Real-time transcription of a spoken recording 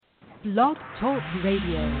Blog Talk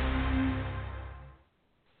Radio.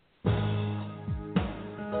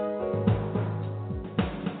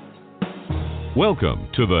 Welcome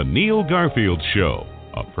to the Neil Garfield Show,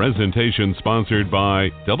 a presentation sponsored by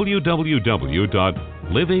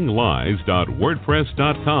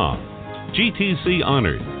www.livinglies.wordpress.com, GTC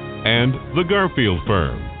Honored, and The Garfield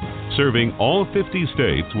Firm, serving all 50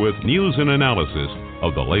 states with news and analysis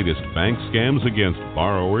of the latest bank scams against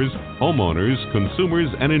borrowers, homeowners, consumers,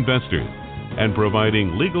 and investors, and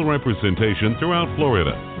providing legal representation throughout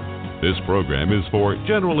Florida. This program is for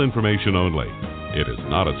general information only. It is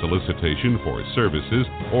not a solicitation for services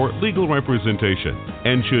or legal representation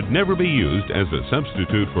and should never be used as a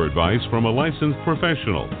substitute for advice from a licensed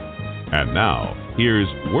professional. And now, here's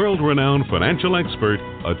world-renowned financial expert,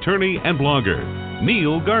 attorney, and blogger,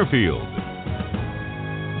 Neil Garfield.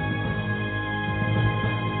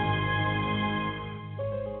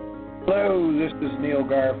 Hello, this is Neil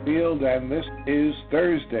Garfield, and this is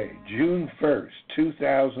Thursday, June 1st,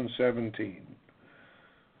 2017.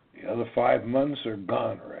 The other 5 months are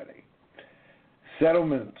gone already.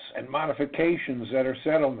 Settlements and modifications that are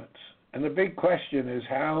settlements. And the big question is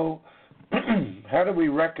how do we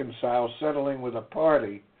reconcile settling with a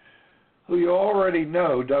party who you already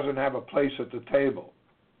know doesn't have a place at the table?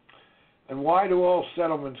 And why do all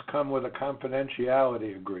settlements come with a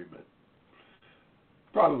confidentiality agreement?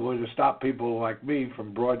 Probably to stop people like me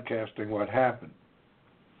from broadcasting what happened.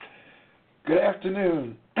 Good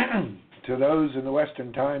afternoon to those in the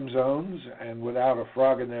Western time zones and without a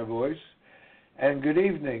frog in their voice, and good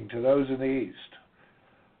evening to those in the East.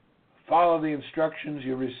 Follow the instructions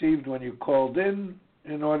you received when you called in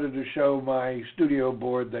order to show my studio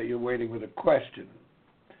board that you're waiting with a question.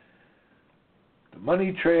 The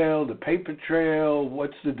money trail, the paper trail,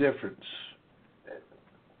 what's the difference?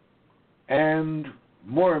 And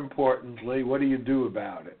more importantly, what do you do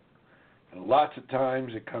about it? And lots of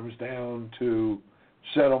times it comes down to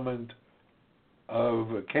settlement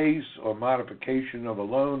of a case or modification of a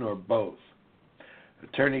loan or both.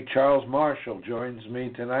 Attorney Charles Marshall joins me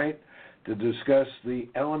tonight to discuss the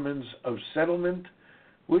elements of settlement,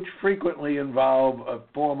 which frequently involve a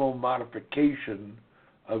formal modification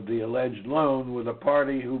of the alleged loan with a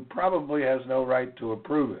party who probably has no right to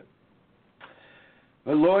approve it.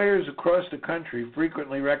 But lawyers across the country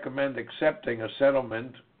frequently recommend accepting a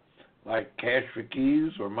settlement like cash for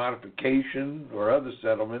keys or modification or other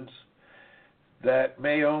settlements that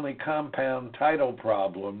may only compound title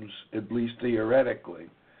problems, at least theoretically.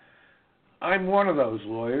 I'm one of those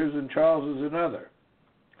lawyers, and Charles is another.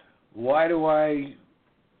 Why do I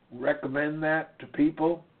recommend that to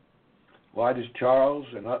people? Why does Charles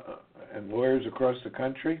and lawyers across the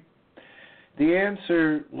country? The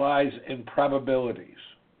answer lies in probabilities.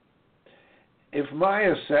 If my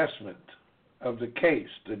assessment of the case,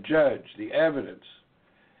 the judge, the evidence,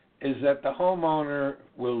 is that the homeowner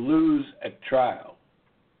will lose at trial,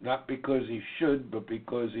 not because he should, but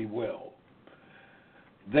because he will,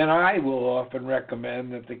 then I will often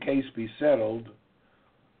recommend that the case be settled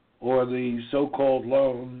or the so-called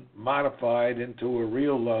loan modified into a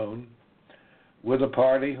real loan with a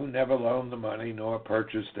party who never loaned the money nor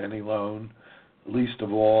purchased any loan, least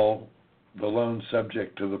of all the loan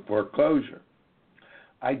subject to the foreclosure.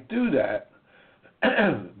 I do that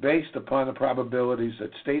based upon the probabilities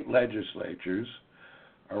that state legislatures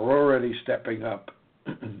are already stepping up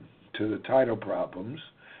to the title problems.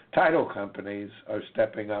 Title companies are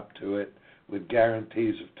stepping up to it with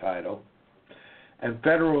guarantees of title. And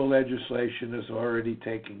federal legislation is already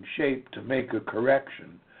taking shape to make a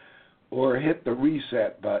correction or hit the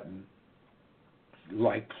reset button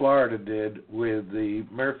like Florida did with the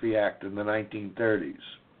Murphy Act in the 1930s.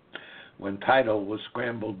 When title was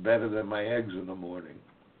scrambled better than my eggs in the morning.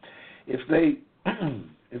 If they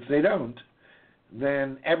don't,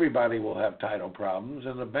 then everybody will have title problems,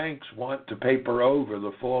 and the banks want to paper over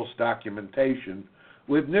the false documentation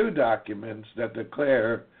with new documents that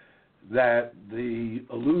declare that the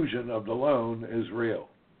illusion of the loan is real.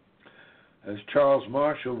 As Charles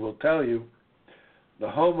Marshall will tell you, the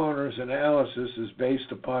homeowner's analysis is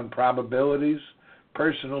based upon probabilities,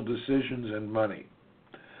 personal decisions, and money.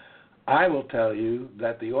 I will tell you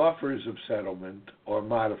that the offers of settlement or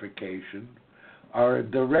modification are a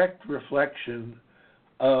direct reflection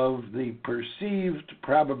of the perceived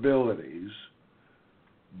probabilities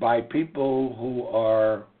by people who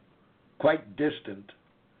are quite distant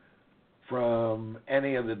from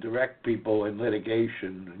any of the direct people in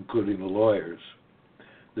litigation, including the lawyers.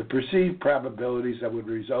 The perceived probabilities that would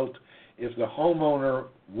result if the homeowner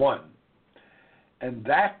won. And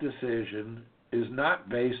that decision is not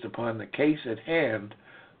based upon the case at hand,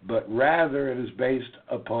 but rather it is based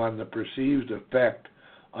upon the perceived effect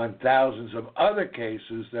on thousands of other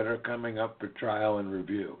cases that are coming up for trial and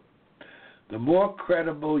review. The more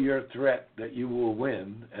credible your threat that you will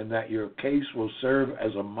win and that your case will serve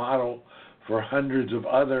as a model for hundreds of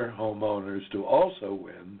other homeowners to also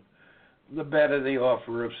win, the better the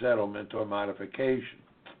offer of settlement or modification.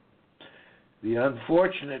 The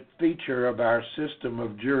unfortunate feature of our system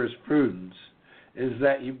of jurisprudence is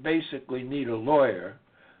that you basically need a lawyer,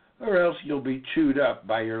 or else you'll be chewed up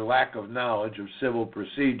by your lack of knowledge of civil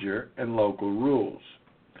procedure and local rules.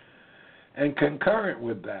 And concurrent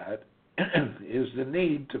with that is the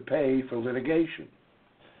need to pay for litigation.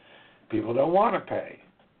 People don't want to pay.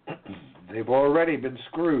 They've already been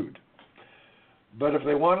screwed. But if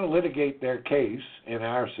they want to litigate their case in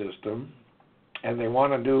our system, and they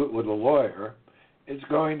want to do it with a lawyer, it's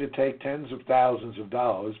going to take tens of thousands of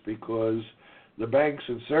dollars because the banks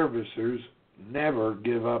and servicers never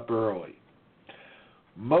give up early.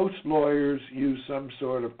 Most lawyers use some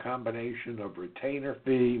sort of combination of retainer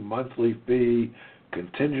fee, monthly fee,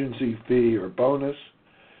 contingency fee, or bonus.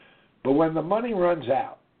 But when the money runs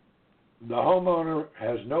out, the homeowner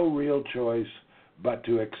has no real choice but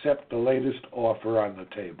to accept the latest offer on the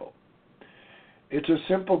table. It's a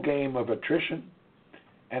simple game of attrition,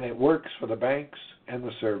 and it works for the banks and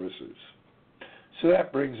the servicers. So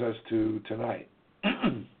that brings us to tonight.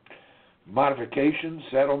 Modification,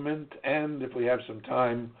 settlement, and, if we have some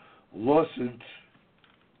time, lawsuits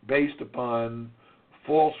based upon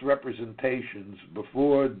false representations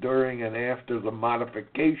before, during, and after the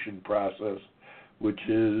modification process, which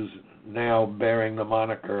is now bearing the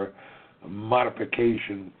moniker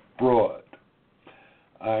modification fraud.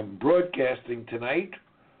 I'm broadcasting tonight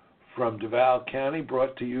from Duval County,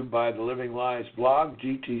 brought to you by the Living Lies blog,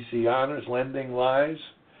 GTC Honors, Lending Lies,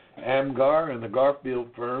 AMGAR, and the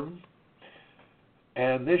Garfield firm.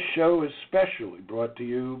 And this show is specially brought to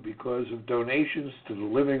you because of donations to the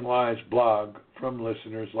Living Lies blog from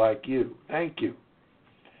listeners like you. Thank you.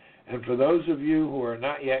 And for those of you who are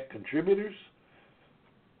not yet contributors,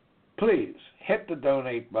 please hit the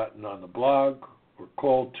donate button on the blog or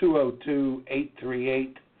call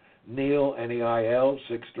 202-838-NEIL, N-E-I-L,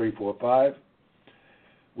 6345,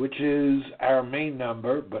 which is our main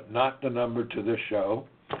number, but not the number to this show,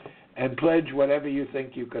 and pledge whatever you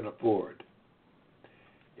think you can afford.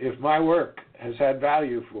 If my work has had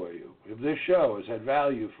value for you, if this show has had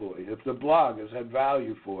value for you, if the blog has had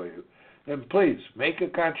value for you, then please make a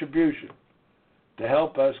contribution to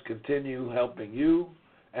help us continue helping you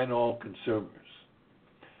and all consumers.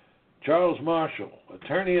 Charles Marshall,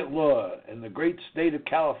 attorney at law in the great state of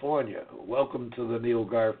California. Welcome to the Neil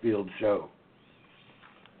Garfield Show.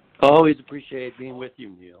 Always appreciate being with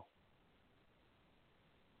you, Neil.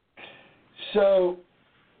 So,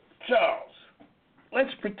 Charles, let's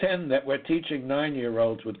pretend that we're teaching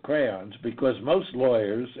 9-year-olds with crayons, because most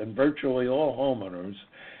lawyers and virtually all homeowners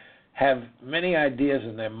have many ideas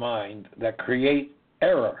in their mind that create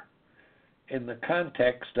error in the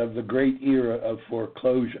context of the great era of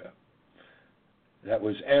foreclosure. That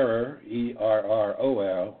was error,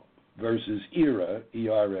 E-R-R-O-L, versus era,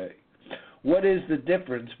 E-R-A. What is the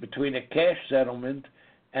difference between a cash settlement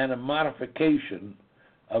and a modification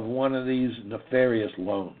of one of these nefarious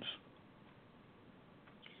loans?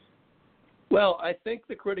 Well, I think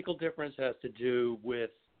the critical difference has to do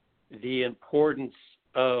with the importance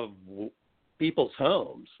of people's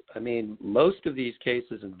homes. I mean, most of these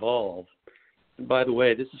cases involve, and by the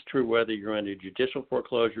way, this is true whether you're in a judicial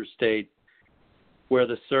foreclosure state where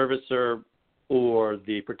the servicer or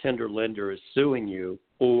the pretender lender is suing you,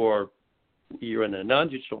 or you're in a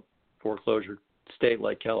non-judicial foreclosure state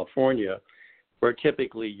like California, where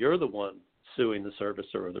typically you're the one suing the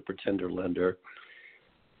servicer or the pretender lender.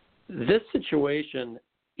 This situation,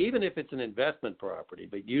 even if it's an investment property,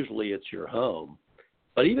 but usually it's your home,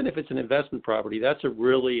 but even if it's an investment property, that's a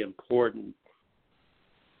really important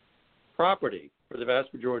property for the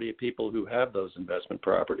vast majority of people who have those investment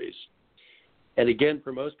properties. And again,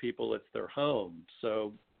 for most people, it's their home.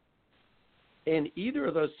 So in either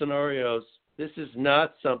of those scenarios, this is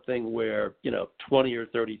not something where, $20,000 or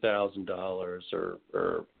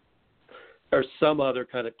 $30,000 or some other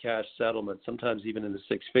kind of cash settlement, sometimes even in the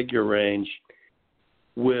six-figure range,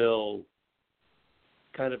 will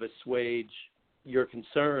kind of assuage your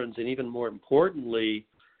concerns, and even more importantly,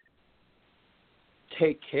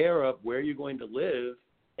 take care of where you're going to live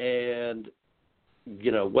and,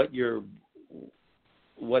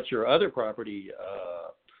 what your other property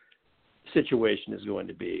situation is going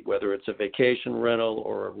to be, whether it's a vacation rental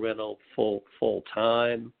or a rental full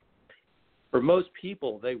time. For most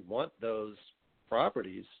people, they want those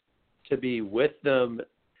properties to be with them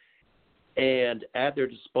and at their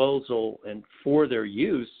disposal and for their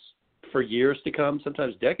use for years to come,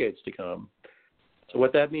 sometimes decades to come. So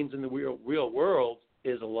what that means in the real world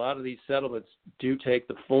is a lot of these settlements do take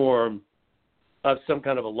the form of some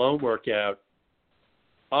kind of a loan workout.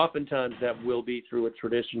 Oftentimes that will be through a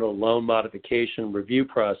traditional loan modification review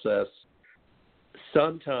process.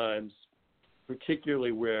 Sometimes,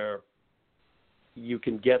 particularly where you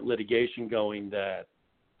can get litigation going that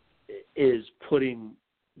is putting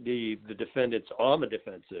the defendants on the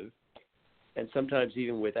defensive, and sometimes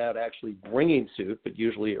even without actually bringing suit, but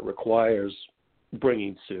usually it requires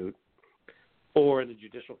bringing suit, or in the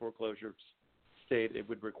judicial foreclosure state, it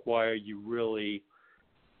would require you really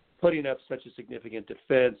putting up such a significant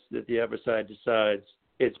defense that the other side decides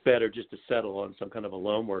it's better just to settle on some kind of a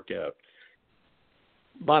loan workout.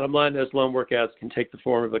 Bottom line, those loan workouts can take the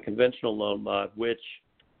form of a conventional loan mod, which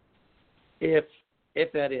if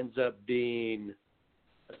that ends up being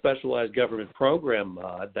a specialized government program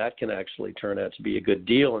mod, that can actually turn out to be a good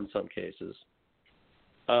deal in some cases.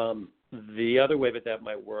 The other way that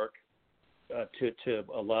might work to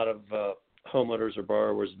a lot of homeowners or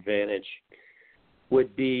borrowers' advantage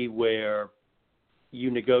would be where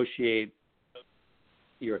you negotiate,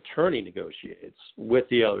 your attorney negotiates with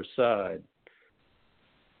the other side.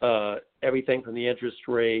 Everything from the interest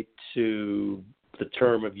rate to the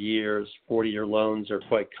term of years. 40-year loans are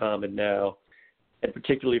quite common now, and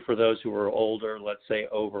particularly for those who are older, let's say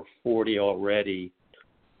over 40 already.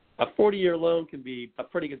 A 40-year loan can be a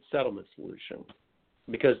pretty good settlement solution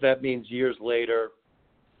because that means years later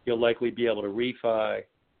you'll likely be able to refi,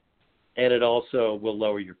 and it also will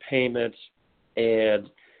lower your payments. And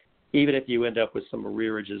even if you end up with some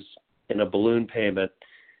arrearages in a balloon payment,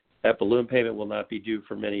 that balloon payment will not be due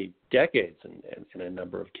for many decades in a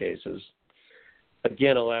number of cases,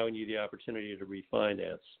 again, allowing you the opportunity to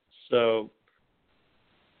refinance. So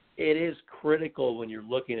it is critical when you're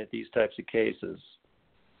looking at these types of cases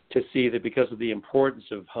to see that because of the importance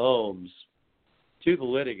of homes to the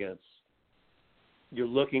litigants, you're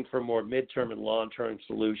looking for more midterm and long-term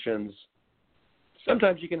solutions.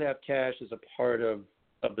 Sometimes you can have cash as a part of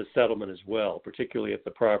the settlement as well, particularly if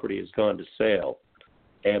the property has gone to sale,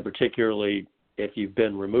 and particularly if you've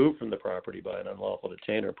been removed from the property by an unlawful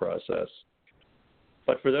detainer process.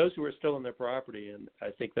 But for those who are still in their property, and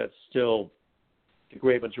I think that's still the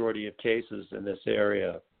great majority of cases in this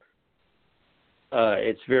area,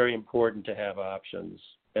 it's very important to have options,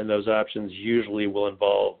 and those options usually will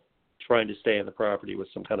involve trying to stay in the property with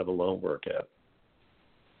some kind of a loan workout.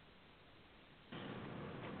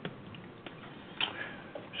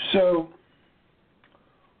 So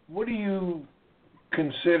what do you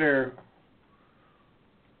consider,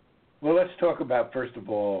 well, let's talk about, first of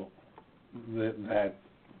all, that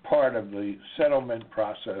part of the settlement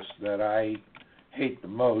process that I hate the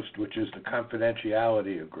most, which is the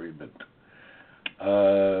confidentiality agreement,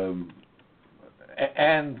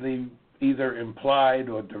 and the either implied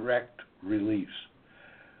or direct release.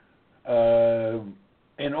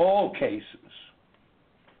 In all cases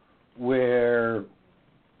where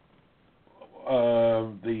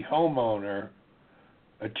the homeowner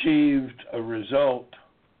achieved a result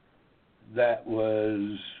that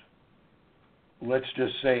was, let's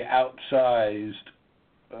just say, outsized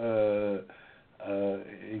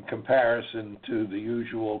in comparison to the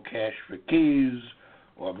usual cash for keys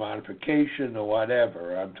or modification or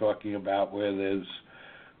whatever. I'm talking about where there's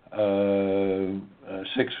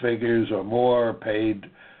 6 figures or more paid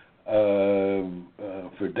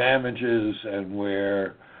for damages, and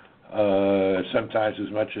where sometimes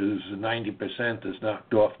as much as 90% is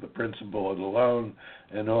knocked off the principal of the loan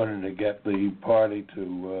in order to get the party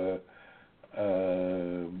to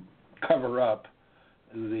cover up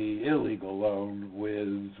the illegal loan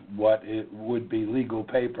with what it would be legal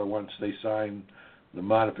paper once they sign the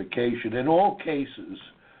modification. In all cases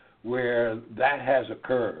where that has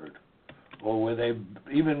occurred, or where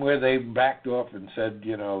they backed off and said,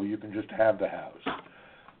 you can just have the house,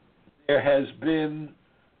 there has been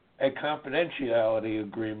a confidentiality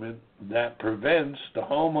agreement that prevents the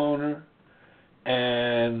homeowner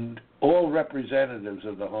and all representatives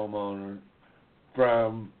of the homeowner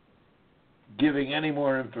from giving any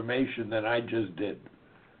more information than I just did.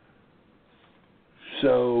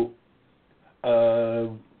 So,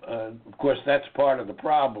 of course, that's part of the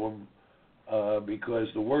problem, because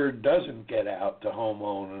the word doesn't get out to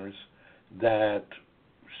homeowners that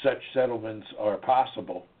such settlements are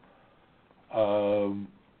possible.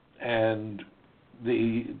 And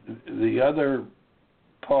the other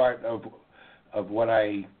part of what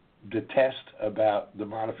I detest about the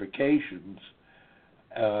modifications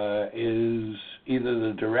is either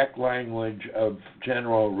the direct language of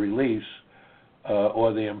general release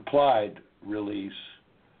or the implied release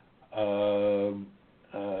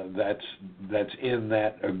that's in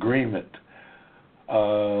that agreement.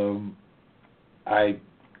 I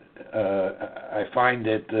find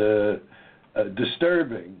it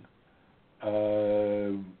disturbing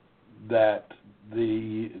that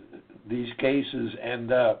these cases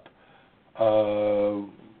end up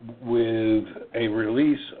with a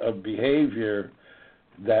release of behavior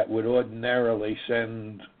that would ordinarily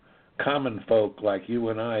send common folk like you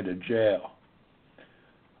and I to jail.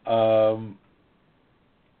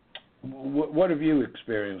 What have you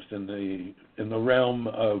experienced in the realm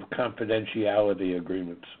of confidentiality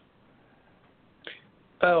agreements?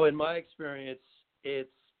 Oh, in my experience, it's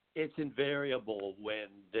invariable when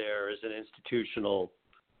there is an institutional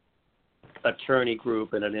attorney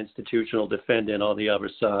group and an institutional defendant on the other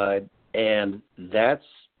side, and that's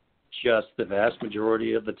just the vast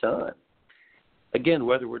majority of the time. Again,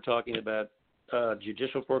 whether we're talking about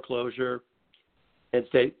judicial foreclosure in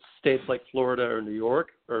states like Florida or New York,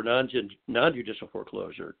 or non-judicial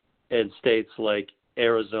foreclosure in states like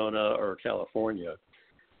Arizona or California,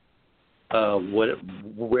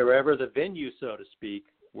 wherever the venue, so to speak,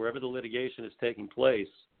 wherever the litigation is taking place,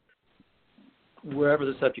 wherever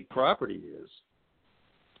the subject property is,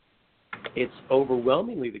 it's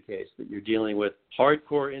overwhelmingly the case that you're dealing with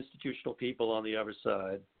hardcore institutional people on the other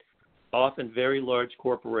side, often very large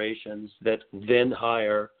corporations that then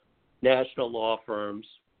hire national law firms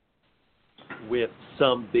with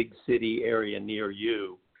some big city area near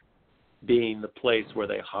you being the place where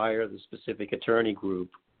they hire the specific attorney group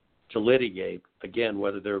to litigate, again,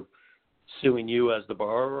 whether they're suing you as the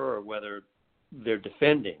borrower or whether they're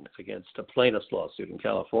defending against a plaintiff's lawsuit in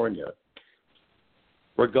California.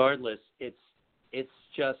 Regardless, it's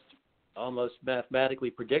just almost mathematically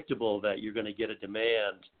predictable that you're going to get a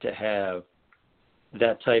demand to have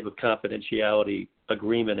that type of confidentiality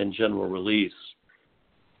agreement and general release.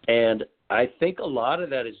 And I think a lot of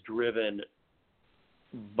that is driven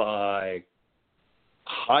by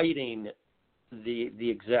hiding the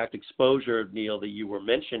exact exposure, Neil, that you were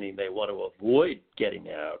mentioning they want to avoid getting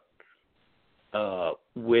out,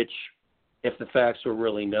 which, if the facts were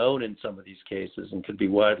really known in some of these cases and could be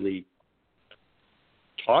widely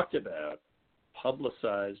talked about,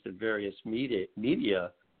 publicized in various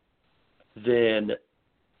media, then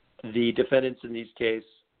the defendants in these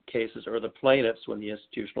cases, or the plaintiffs, when the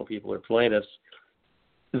institutional people are plaintiffs,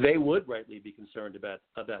 they would rightly be concerned about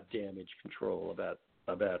damage control, about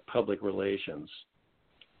public relations.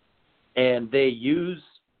 And they use,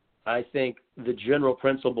 I think, the general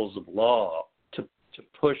principles of law to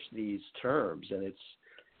push these terms, and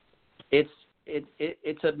it's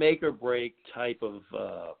a make or break type of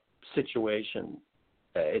situation.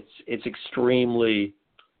 It's extremely,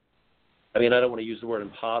 I mean, I don't want to use the word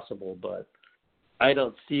impossible, but I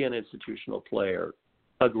don't see an institutional player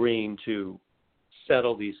agreeing to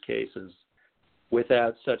settle these cases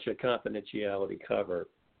without such a confidentiality cover.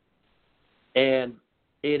 And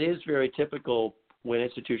it is very typical when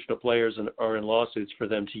institutional players are in lawsuits for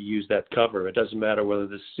them to use that cover. It doesn't matter whether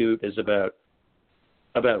the suit is about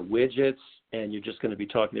widgets and you're just going to be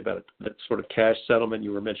talking about that sort of cash settlement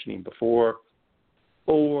you were mentioning before,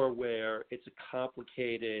 or where it's a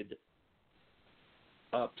complicated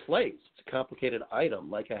place. It's a complicated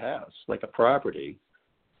item like a house, like a property.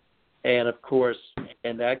 And, of course,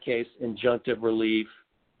 in that case, injunctive relief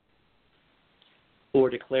or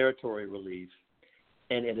declaratory relief.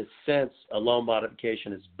 And in a sense, a loan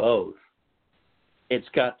modification is both. It's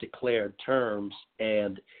got declared terms,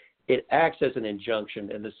 and it acts as an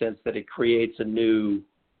injunction in the sense that it creates a new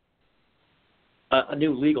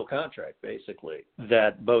legal contract, basically,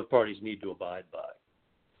 that both parties need to abide by.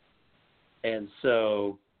 And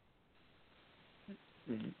so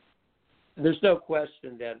there's no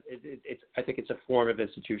question that I think it's a form of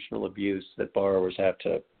institutional abuse that borrowers have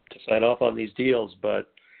to sign off on these deals,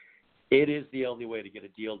 but it is the only way to get a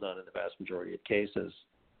deal done in the vast majority of cases.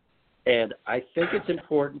 And I think it's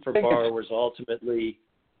important for borrowers ultimately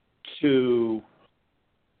to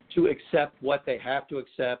accept what they have to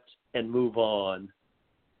accept and move on.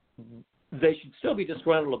 They should still be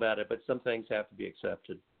disgruntled about it, but some things have to be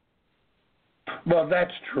accepted. Well,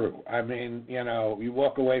 that's true. I mean, you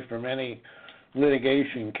walk away from any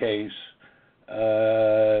litigation case,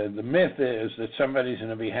 the myth is that somebody's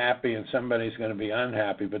going to be happy and somebody's going to be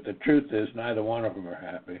unhappy, but the truth is neither one of them are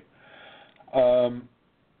happy.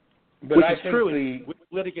 But Which I is think true with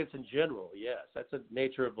litigants in general, yes. That's the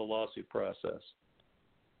nature of the lawsuit process.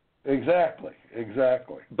 Exactly.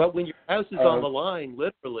 But when your house is on the line,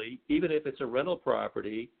 literally, even if it's a rental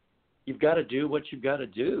property, you've got to do what you've got to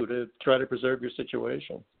do to try to preserve your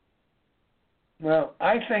situation. Well,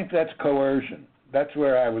 I think that's coercion. That's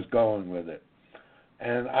where I was going with it.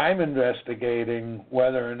 And I'm investigating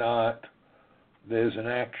whether or not there's an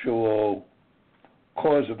actual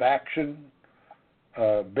cause of action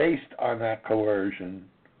based on that coercion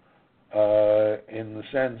in the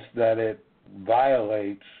sense that it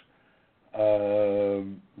violates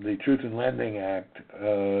the Truth in Lending Act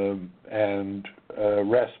and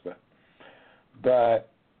RESPA. But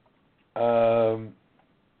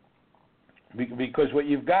because what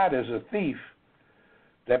you've got is a thief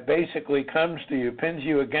that basically comes to you, pins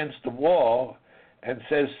you against the wall, and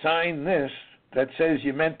says, sign this, that says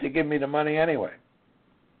you meant to give me the money anyway.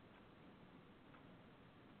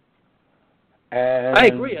 And I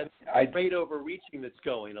agree. I think great overreaching that's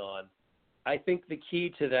going on. I think the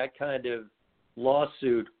key to that kind of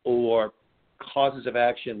lawsuit or causes of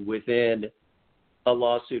action within a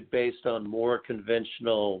lawsuit based on more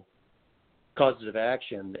conventional causes of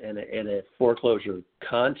action in a foreclosure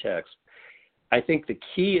context, I think the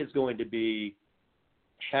key is going to be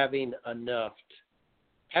having enough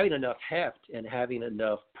heft and having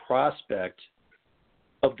enough prospect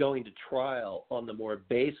of going to trial on the more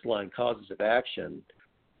baseline causes of action.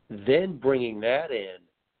 Then bringing that in,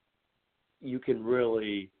 you can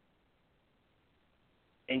really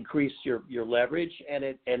increase your leverage,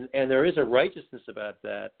 and there is a righteousness about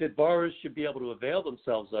that borrowers should be able to avail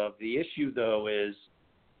themselves of. The issue, though, is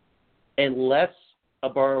unless a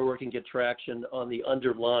borrower can get traction on the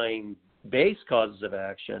underlying base causes of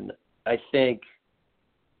action, I think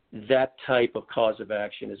that type of cause of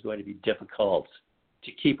action is going to be difficult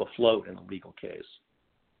to keep afloat in a legal case.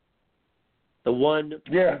 The one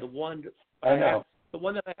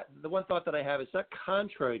thought that I have is not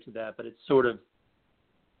contrary to that, but it's sort of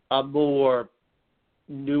a more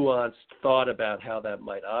nuanced thought about how that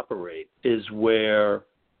might operate, is where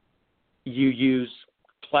you use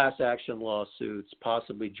class action lawsuits,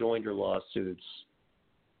 possibly joinder lawsuits,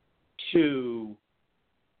 to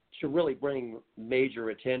really bring major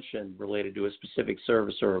attention related to a specific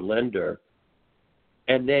servicer or lender,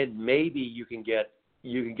 and then maybe you can get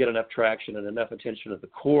enough traction and enough attention of the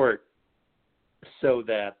court so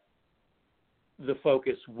that the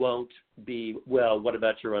focus won't be, well, what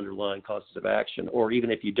about your underlying causes of action? Or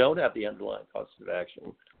even if you don't have the underlying causes of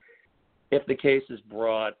action, if the case is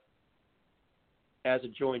brought as a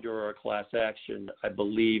joinder or a class action, I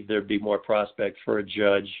believe there'd be more prospect for a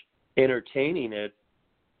judge entertaining it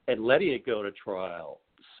and letting it go to trial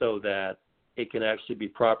so that it can actually be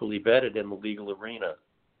properly vetted in the legal arena.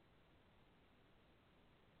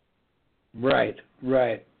 Right.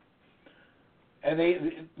 And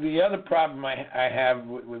the other problem I have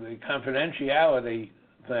with the confidentiality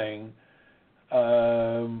thing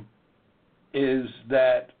is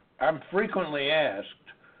that I'm frequently asked,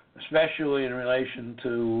 especially in relation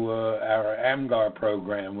to our AMGAR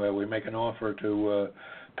program, where we make an offer to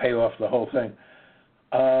pay off the whole thing.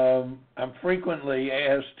 I'm frequently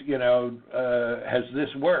asked, has this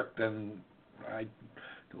worked? And I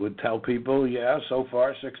would tell people, yeah, so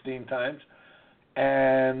far 16 times.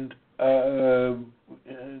 And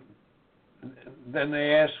then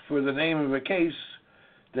they ask for the name of a case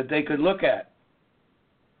that they could look at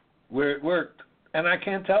where it worked, and I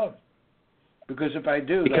can't tell them, because if I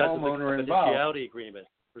do, the homeowner involved. Because of the confidentiality agreement,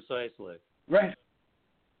 precisely. Right.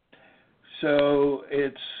 So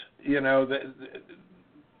it's,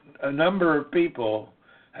 a number of people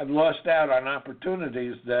have lost out on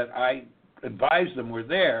opportunities that I advised them were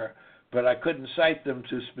there, but I couldn't cite them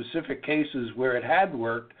to specific cases where it had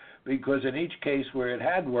worked, because in each case where it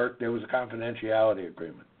had worked, there was a confidentiality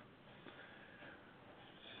agreement.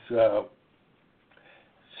 So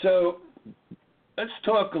let's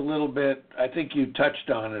talk a little bit, I think you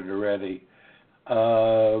touched on it already,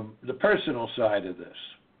 the personal side of this.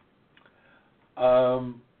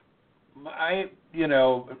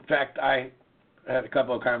 In fact, I had a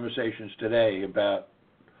couple of conversations today about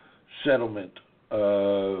settlement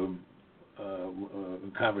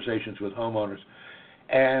conversations with homeowners,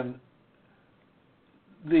 and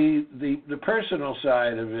the personal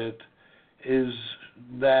side of it is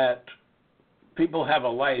that people have a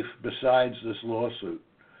life besides this lawsuit,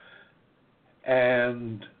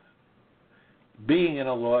 and being in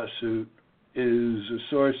a lawsuit is a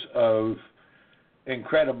source of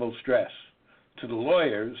incredible stress to the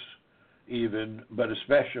lawyers, even, but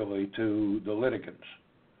especially to the litigants.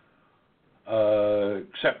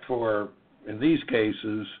 Except for, in these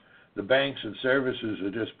cases, the banks and services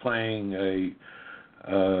are just playing a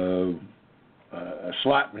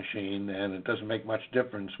slot machine, and it doesn't make much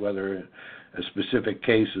difference whether a specific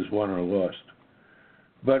case is won or lost.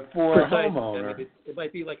 But for a Right. homeowner, I mean, it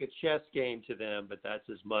might be like a chess game to them, but that's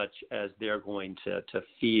as much as they're going to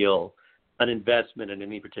feel an investment in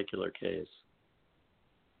any particular case.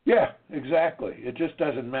 yeah, exactly. It just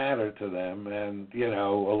doesn't matter to them. And, you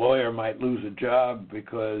know, a lawyer might lose a job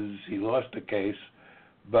because he lost a case,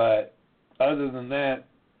 but other than that,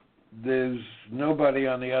 there's nobody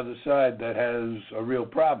on the other side that has a real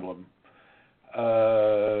problem.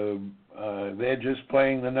 They're just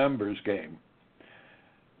playing the numbers game.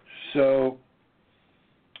 So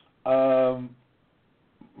my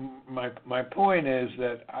point is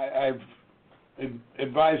that I've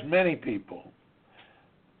advised many people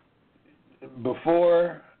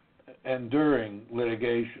before and during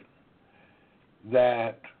litigation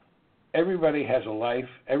that everybody has a life,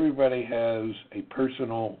 everybody has a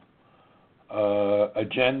personal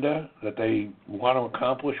agenda that they want to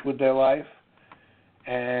accomplish with their life,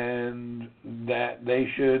 and that they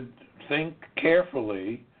should think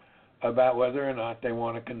carefully about whether or not they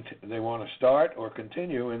want to start or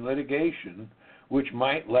continue in litigation, which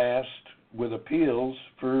might last with appeals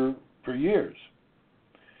for years,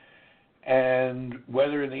 and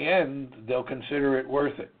whether in the end they'll consider it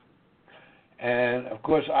worth it. And of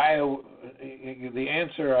course, the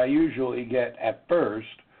answer I usually get at first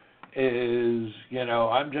is, you know,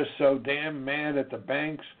 I'm just so damn mad at the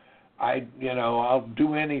banks, I'll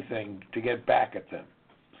do anything to get back at them.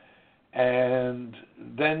 And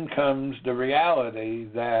then comes the reality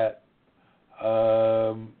that,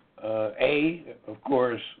 of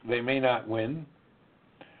course, they may not win,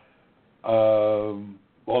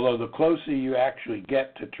 although the closer you actually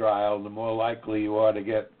get to trial, the more likely you are to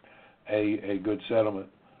get a good settlement.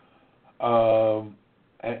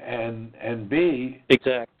 And B,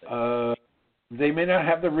 exactly, they may not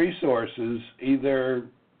have the resources, either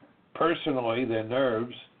personally, their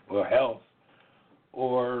nerves or health,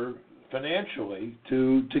 or financially,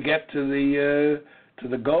 to get to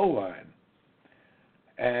the goal line.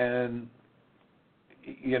 And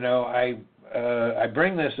you know, I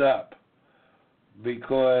bring this up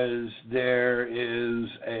because there is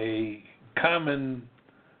a common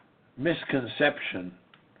misconception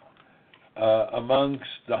amongst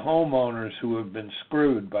the homeowners who have been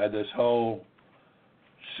screwed by this whole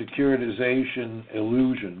securitization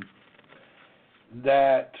illusion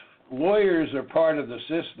that lawyers are part of the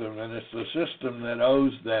system, and it's the system that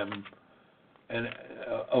owes them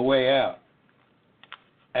a way out.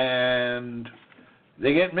 And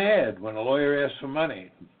they get mad when a lawyer asks for money.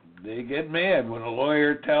 They get mad when a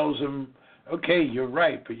lawyer tells them, okay, you're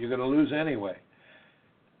right, but you're going to lose anyway.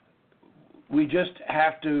 We just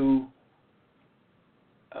have to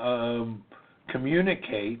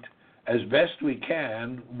communicate as best we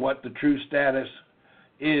can what the true status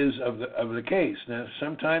is of the case. Now,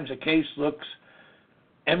 sometimes a case looks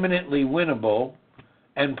eminently winnable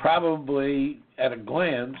and probably at a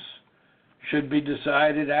glance should be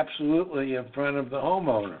decided absolutely in front of the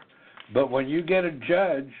homeowner. But when you get a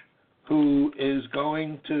judge who is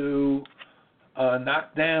going to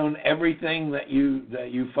knock down everything that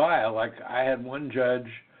you file, like I had one judge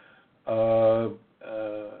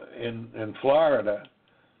in Florida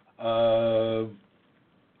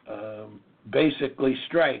basically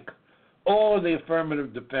strike all of the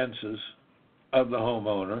affirmative defenses of the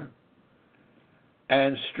homeowner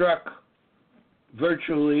and struck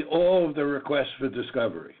virtually all of the requests for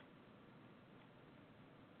discovery.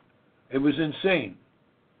 It was insane.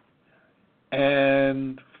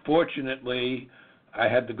 And fortunately, I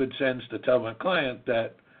had the good sense to tell my client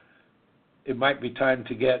that it might be time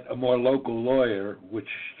to get a more local lawyer, which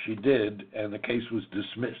she did, and the case was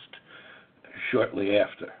dismissed shortly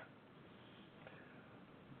after.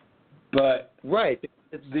 But right.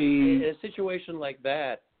 In a situation like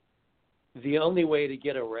that, the only way to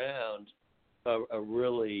get around a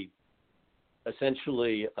really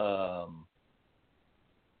essentially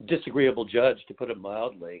disagreeable judge, to put it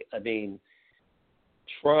mildly, I mean,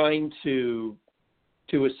 trying to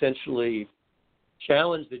essentially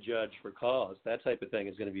challenge the judge for cause, that type of thing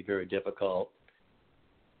is going to be very difficult.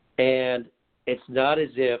 And it's not as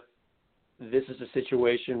if this is a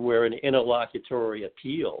situation where an interlocutory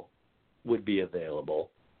appeal would be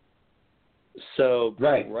available. So,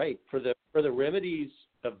 right, for the remedies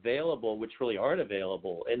available, which really aren't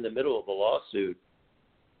available in the middle of a lawsuit,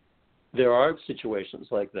 there are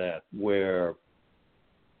situations like that where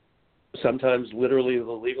sometimes literally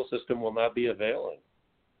the legal system will not be availing.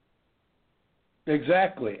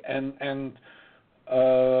 Exactly, and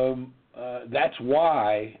that's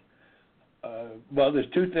why, there's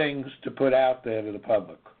two things to put out there to the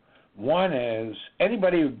public. One is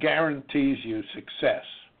anybody who guarantees you success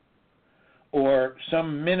or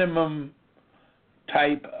some minimum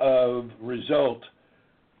type of result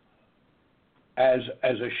as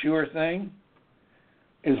a sure thing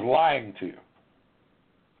is lying to you.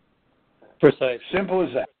 Precisely. Simple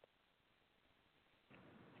as that.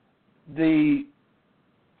 The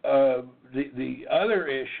other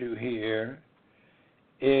issue here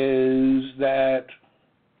is that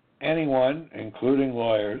anyone, including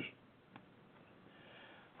lawyers,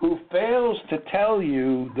 who fails to tell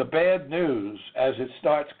you the bad news as it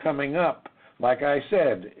starts coming up, like I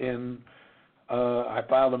said, I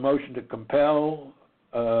filed a motion to compel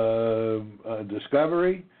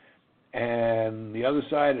discovery, and the other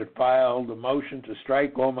side had filed a motion to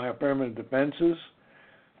strike all my affirmative defenses.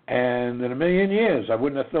 And in a million years, I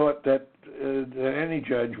wouldn't have thought that any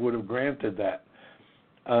judge would have granted that.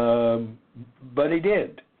 But he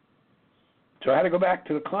did. So I had to go back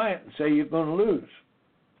to the client and say, you're going to lose.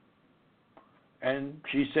 And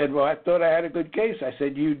she said, well, I thought I had a good case. I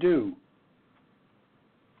said, you do.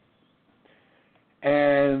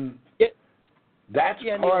 And that's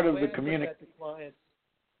part of the communication.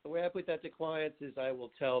 The way I put that to clients is I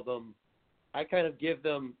will tell them, I kind of give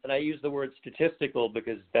them, and I use the word statistical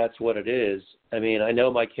because that's what it is. I mean, I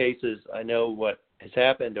know my cases, I know what has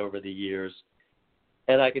happened over the years,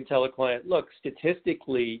 and I can tell a client, look,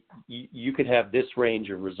 statistically, you could have this range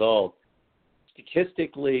of result.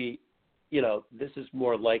 Statistically, this is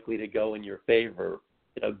more likely to go in your favor,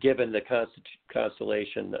 given the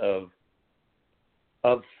constellation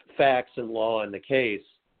of facts and law in the case.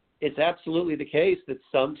 It's absolutely the case that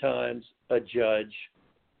sometimes a judge,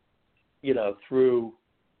 through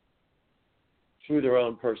their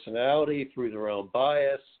own personality, through their own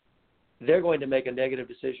bias, they're going to make a negative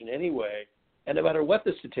decision anyway. And no matter what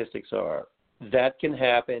the statistics are, that can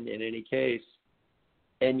happen in any case.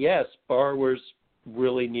 And yes, borrowers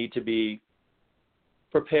really need to be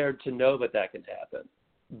prepared to know that can happen.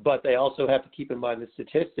 But they also have to keep in mind the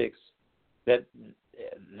statistics that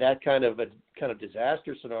kind of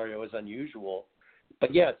disaster scenario is unusual.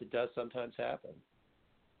 But yes, it does sometimes happen.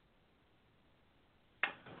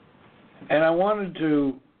 And I wanted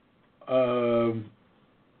to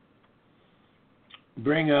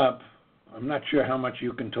bring up, I'm not sure how much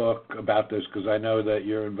you can talk about this because I know that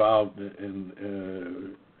you're involved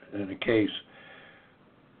in a case,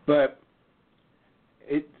 but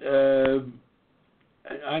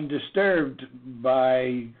I'm disturbed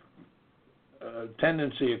by a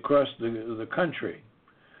tendency across the country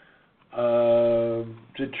to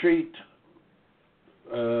treat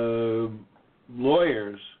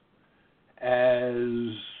lawyers as,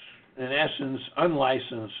 in essence,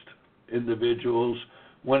 unlicensed individuals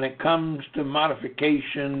when it comes to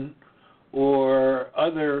modification or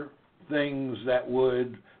other things that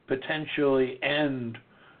would potentially end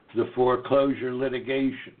the foreclosure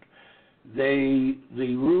litigation. The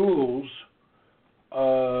rules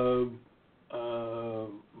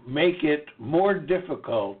make it more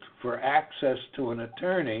difficult for access to an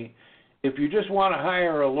attorney if you just want to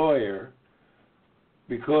hire a lawyer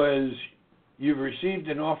because you've received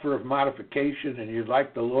an offer of modification and you'd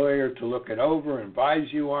like the lawyer to look it over and advise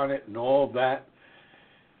you on it and all of that.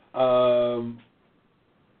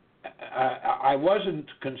 I wasn't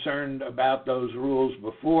concerned about those rules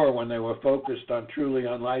before when they were focused on truly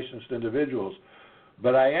unlicensed individuals.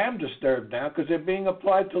 But I am disturbed now because they're being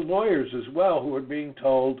applied to lawyers as well who are being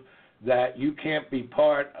told that you can't be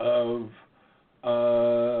part of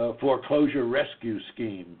a foreclosure rescue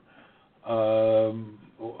scheme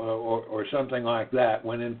or something like that,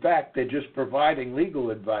 when in fact they're just providing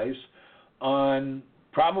legal advice on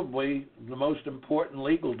probably the most important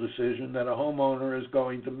legal decision that a homeowner is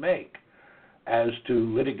going to make as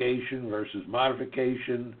to litigation versus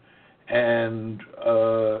modification and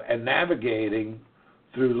navigating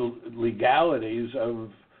through the legalities of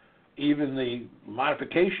even the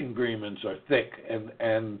modification agreements are thick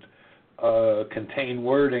and contain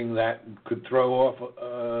wording that could throw off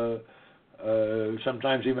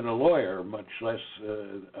sometimes even a lawyer, much less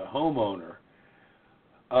a homeowner.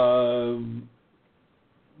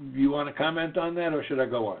 You want to comment on that, or should I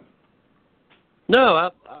go on? No,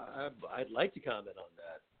 I'd like to comment on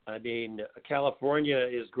that. I mean, California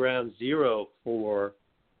is ground zero for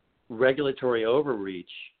regulatory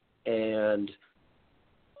overreach, and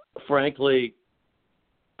frankly,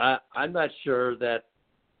 I'm not sure that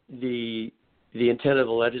the intent of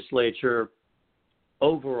the legislature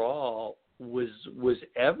overall was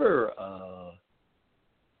ever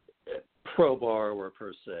pro borrower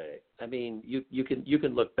per se. I mean, you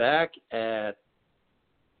can look back at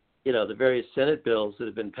the various Senate bills that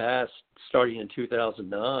have been passed starting in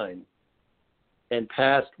 2009 and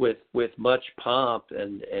passed with much pomp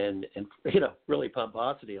and really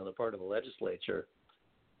pomposity on the part of the legislature.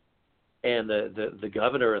 and the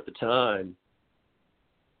governor at the time.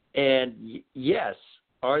 And yes,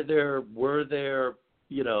 were there,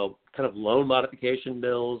 kind of loan modification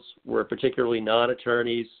bills where particularly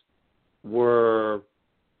non-attorneys were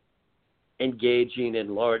engaging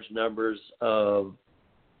in large numbers of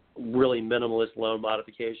really minimalist loan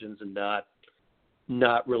modifications and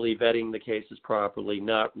not really vetting the cases properly,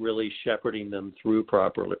 not really shepherding them through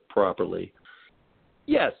properly.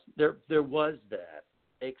 Yes, there was that,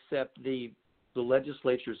 except the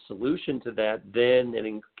legislature's solution to that then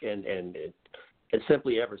and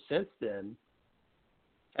simply ever since then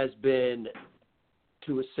has been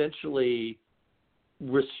to essentially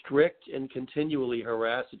restrict and continually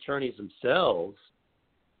harass attorneys themselves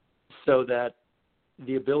so that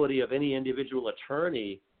the ability of any individual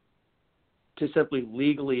attorney to simply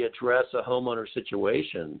legally address a homeowner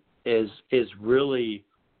situation is really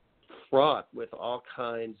fraught with all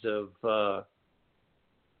kinds of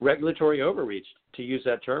regulatory overreach, to use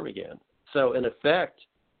that term again. So in effect,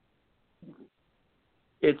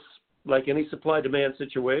 it's like any supply-demand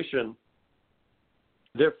situation,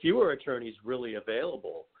 there are fewer attorneys really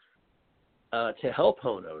available to help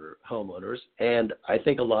homeowners, and I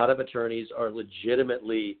think a lot of attorneys are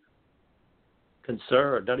legitimately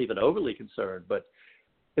concerned, not even overly concerned, but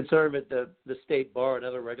concerned that the state bar and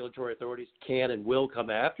other regulatory authorities can and will come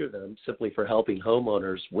after them simply for helping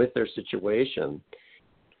homeowners with their situation.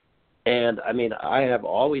 And I mean, I have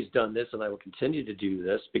always done this, and I will continue to do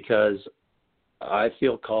this because I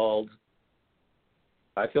feel called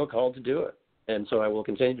to do it, and so I will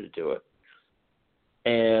continue to do it.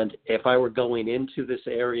 And if I were going into this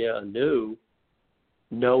area anew,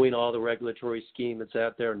 knowing all the regulatory scheme that's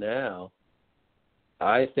out there now,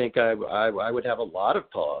 I think I would have a lot of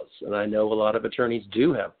pause, and I know a lot of attorneys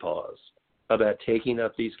do have pause about taking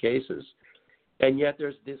up these cases. And yet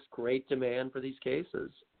there's this great demand for these cases.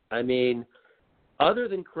 I mean, other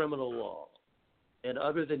than criminal law and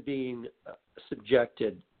other than being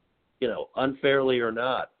subjected, unfairly or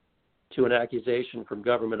not, to an accusation from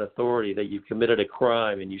government authority that you've committed a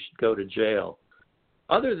crime and you should go to jail,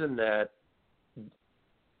 other than that,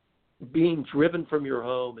 being driven from your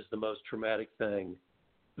home is the most traumatic thing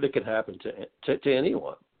that could happen to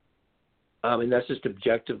anyone. I mean, that's just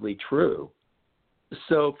objectively true.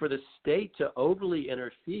 So for the state to overly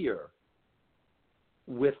interfere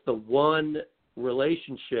with the one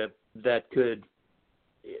relationship that could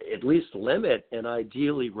at least limit and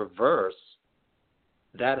ideally reverse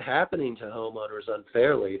that happening to homeowners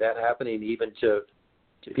unfairly, that happening even to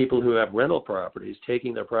people who have rental properties,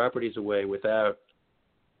 taking their properties away without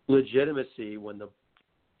legitimacy when the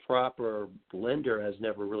proper lender has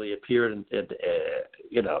never really appeared in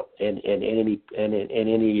any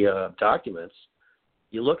documents.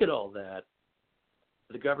 You look at all that,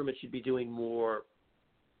 the government should be doing more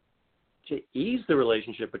to ease the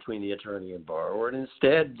relationship between the attorney and borrower, and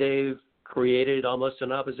instead they've created almost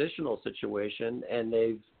an oppositional situation, and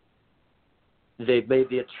they've made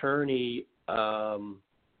the attorney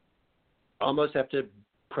almost have to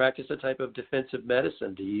practice a type of defensive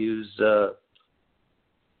medicine, to use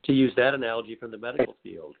that analogy from the medical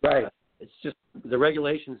field. Right. It's just the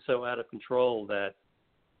regulation's so out of control that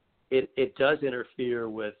it does interfere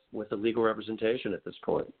with the legal representation at this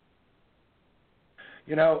point.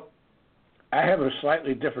 I have a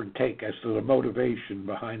slightly different take as to the motivation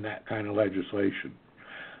behind that kind of legislation.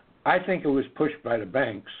 I think it was pushed by the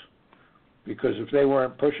banks, because if they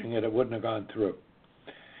weren't pushing it, it wouldn't have gone through.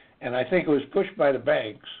 And I think it was pushed by the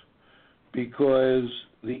banks because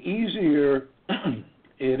the easier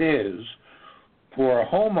it is for a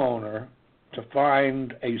homeowner to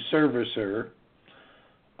find a servicer,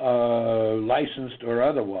 licensed or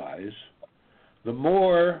otherwise, the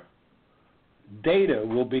more data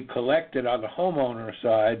will be collected on the homeowner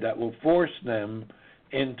side that will force them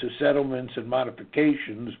into settlements and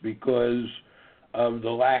modifications because of the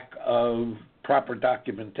lack of proper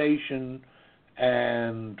documentation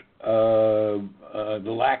and the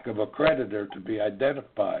lack of a creditor to be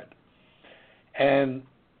identified. And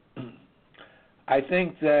I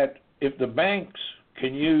think that if the banks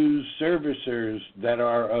can use servicers that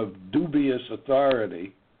are of dubious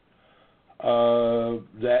authority,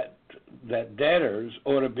 that debtors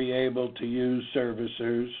ought to be able to use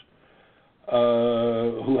servicers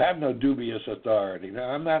who have no dubious authority. Now,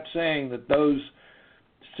 I'm not saying that those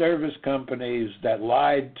service companies that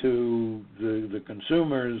lied to the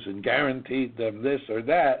consumers and guaranteed them this or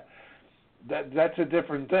that's a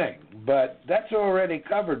different thing. But that's already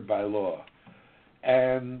covered by law.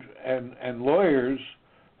 And lawyers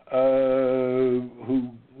who,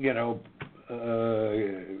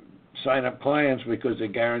 sign up clients because they're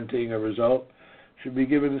guaranteeing a result should be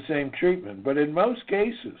given the same treatment. But in most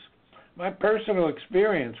cases, my personal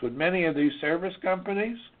experience with many of these service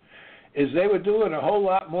companies is they were doing a whole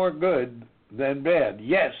lot more good than bad.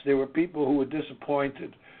 Yes, there were people who were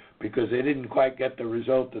disappointed because they didn't quite get the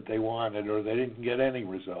result that they wanted, or they didn't get any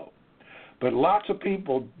result. But lots of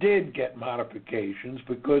people did get modifications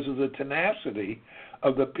because of the tenacity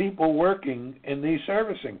of the people working in these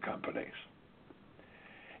servicing companies.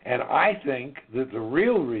 And I think that the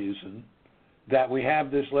real reason that we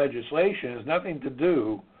have this legislation has nothing to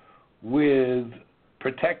do with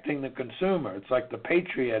protecting the consumer. It's like the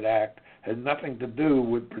Patriot Act had nothing to do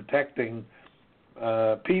with protecting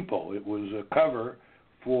people. It was a cover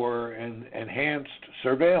for an enhanced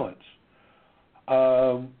surveillance.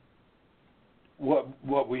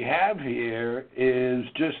 What we have here is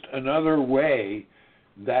just another way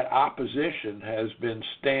that opposition has been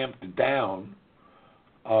stamped down,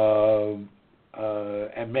 and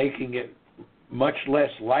making it much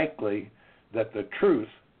less likely that the truth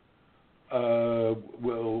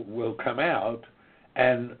will come out,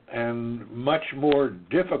 and much more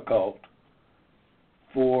difficult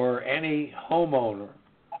for any homeowner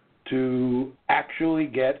to actually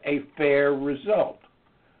get a fair result.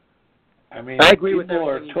 I mean, I agree with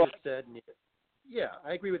everything you just said. Yeah,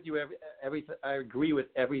 I agree with you. I agree with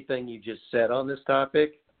everything you just said on this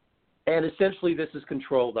topic. And essentially, this is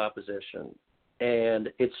controlled opposition, and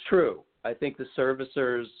it's true. I think the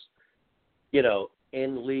servicers,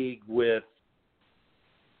 in league with,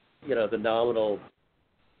 the nominal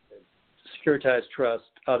securitized trust,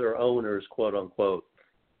 other owners, quote unquote,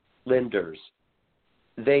 lenders,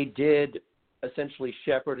 they did essentially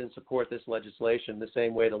shepherd and support this legislation the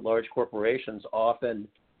same way that large corporations often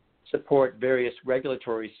support various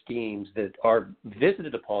regulatory schemes that are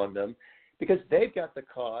visited upon them, because they've got the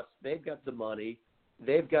cost, they've got the money,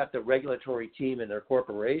 they've got the regulatory team in their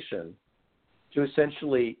corporation to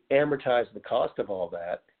essentially amortize the cost of all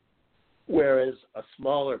that, whereas a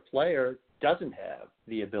smaller player doesn't have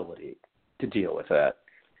the ability to deal with that.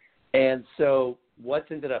 And so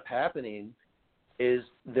what's ended up happening is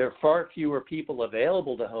there are far fewer people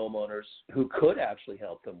available to homeowners who could actually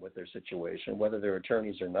help them with their situation, whether they're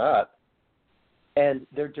attorneys or not. And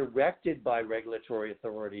they're directed by regulatory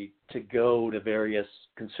authority to go to various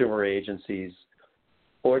consumer agencies,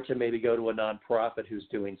 or to maybe go to a nonprofit who's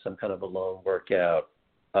doing some kind of a loan workout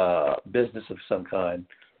business of some kind.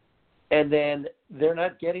 And then they're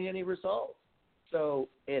not getting any results. So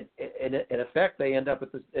in effect, they end up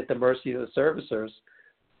at the mercy of the servicers.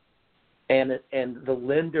 And the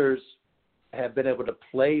lenders have been able to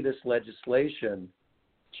play this legislation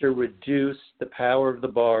to reduce the power of the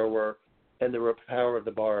borrower and the power of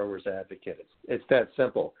the borrower's advocate. It's that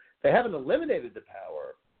simple. They haven't eliminated the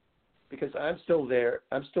power, because I'm still there.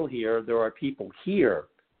 I'm still here. There are people here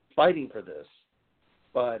fighting for this,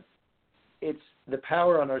 but the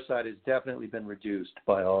power on our side has definitely been reduced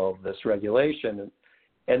by all of this regulation,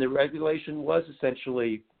 and the regulation was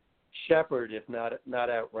essentially shepherded, if not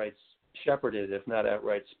outright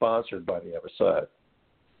sponsored by the other side.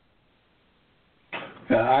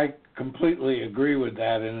 I completely agree with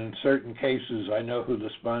that, and in certain cases, I know who the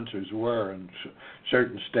sponsors were in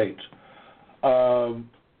certain states. And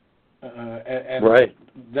right.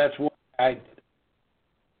 That's why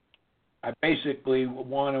I basically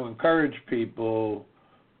want to encourage people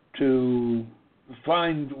to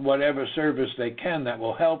find whatever service they can that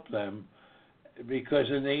will help them, because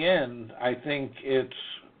in the end, I think it's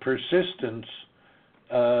persistence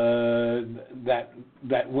that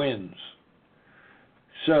wins.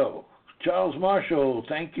 So, Charles Marshall,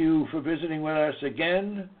 thank you for visiting with us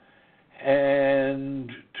again.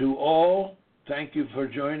 And to all, thank you for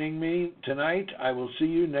joining me tonight. I will see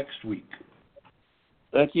you next week.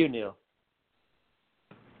 Thank you, Neil.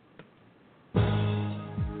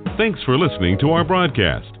 Thanks for listening to our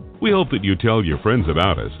broadcast. We hope that you tell your friends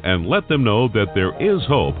about us and let them know that there is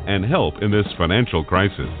hope and help in this financial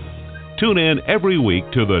crisis. Tune in every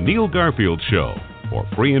week to The Neil Garfield Show for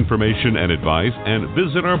free information and advice, and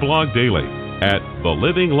visit our blog daily at The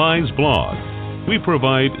Living Lies blog. We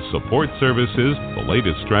provide support services, the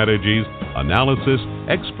latest strategies, analysis,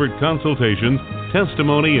 expert consultations,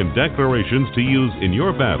 testimony, and declarations to use in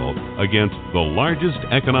your battle against the largest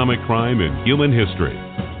economic crime in human history.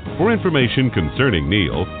 For information concerning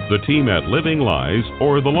Neil, the team at Living Lies,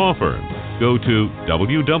 or the law firm, go to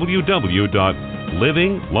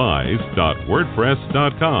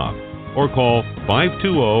www.livinglies.wordpress.com or call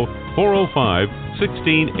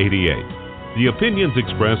 520-405-1688. The opinions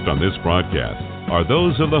expressed on this broadcast are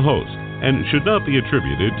those of the host and should not be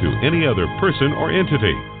attributed to any other person or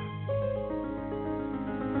entity.